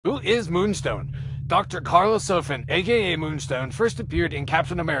is MoonStone? Dr. Carla Sofin, aka MoonStone, first appeared in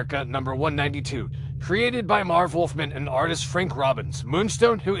Captain America number 192, created by Marv Wolfman and artist Frank Robbins.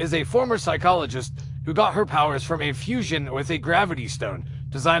 MoonStone, who is a former psychologist who got her powers from a fusion with a gravity stone,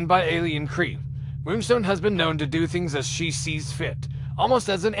 designed by Alien Kree. MoonStone has been known to do things as she sees fit, almost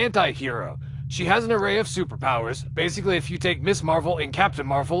as an anti-hero. She has an array of superpowers. Basically, if you take Miss Marvel and Captain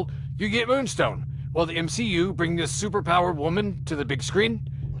Marvel, you get MoonStone. Will the MCU bring this superpowered woman to the big screen?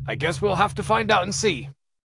 I guess we'll have to find out and see.